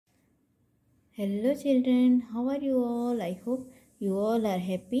Hello children, how are you all? I hope you all are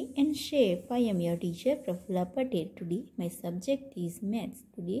happy and safe. I am your teacher Prafulla. Today my subject is maths.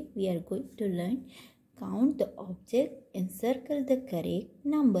 Today we are going to learn count the object and circle the correct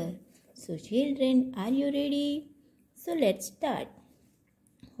number. So children, are you ready? So let's start.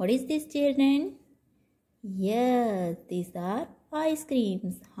 What is this children? Yes, these are ice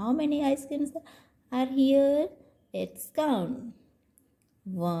creams. How many ice creams are here? Let's count.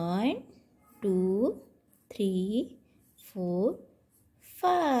 1, 2, 3, 4,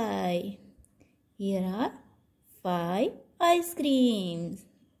 5. Here are 5 ice creams.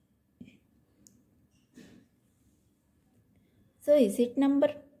 So is it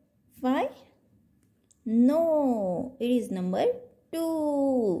number 5? No, it is number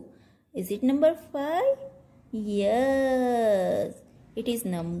 2. Is it number 5? Yes, it is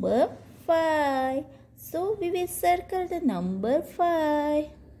number 5. So we will circle the number 5.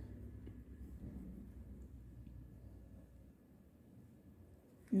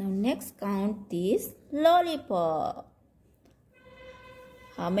 Now next count this lollipop.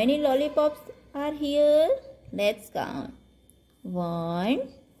 How many lollipops are here? Let's count. 1,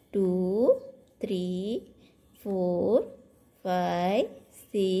 2, 3, 4, 5,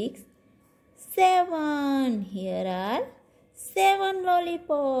 6, 7. Here are 7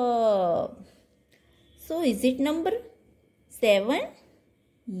 lollipops. So is it number 7?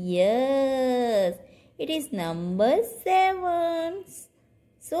 Yes, it is number 7.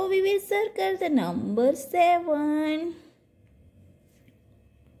 So we will circle the number 7.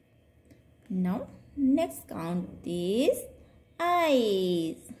 Now next count is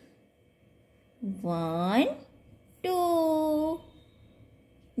eyes. 1, 2.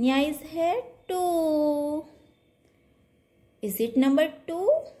 Eyes है 2. Is it number 2?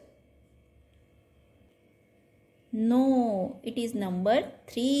 No, it is number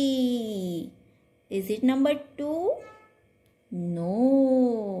 3. Is it number 2?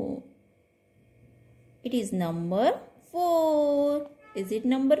 No, it is number 4. Is it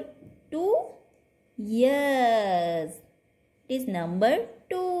number 2? Yes, it is number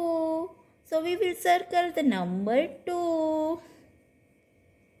 2. So we will circle the number 2.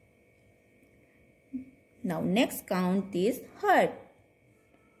 Now next count is heart.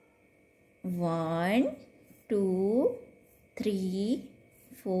 1, 2, 3,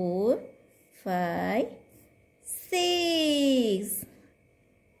 4, 5, 6.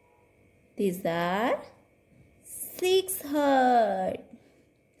 These are 6 hearts.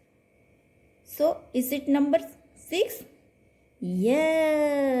 So is it number 6?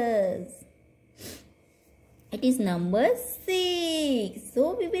 Yes, it is number 6.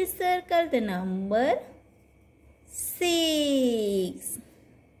 So we will circle the number 6.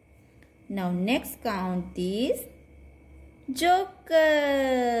 Now next count is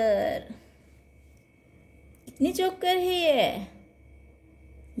joker. कितने joker है?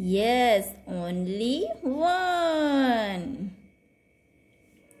 Yes, only 1.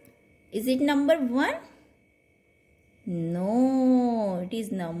 Is it number 1? No, it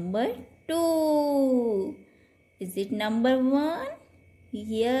is number 2. Is it number 1?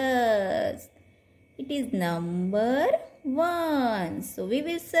 Yes, it is number 1. So we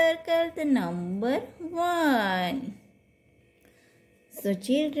will circle the number 1. So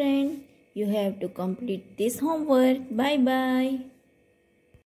children, you have to complete this homework. Bye bye.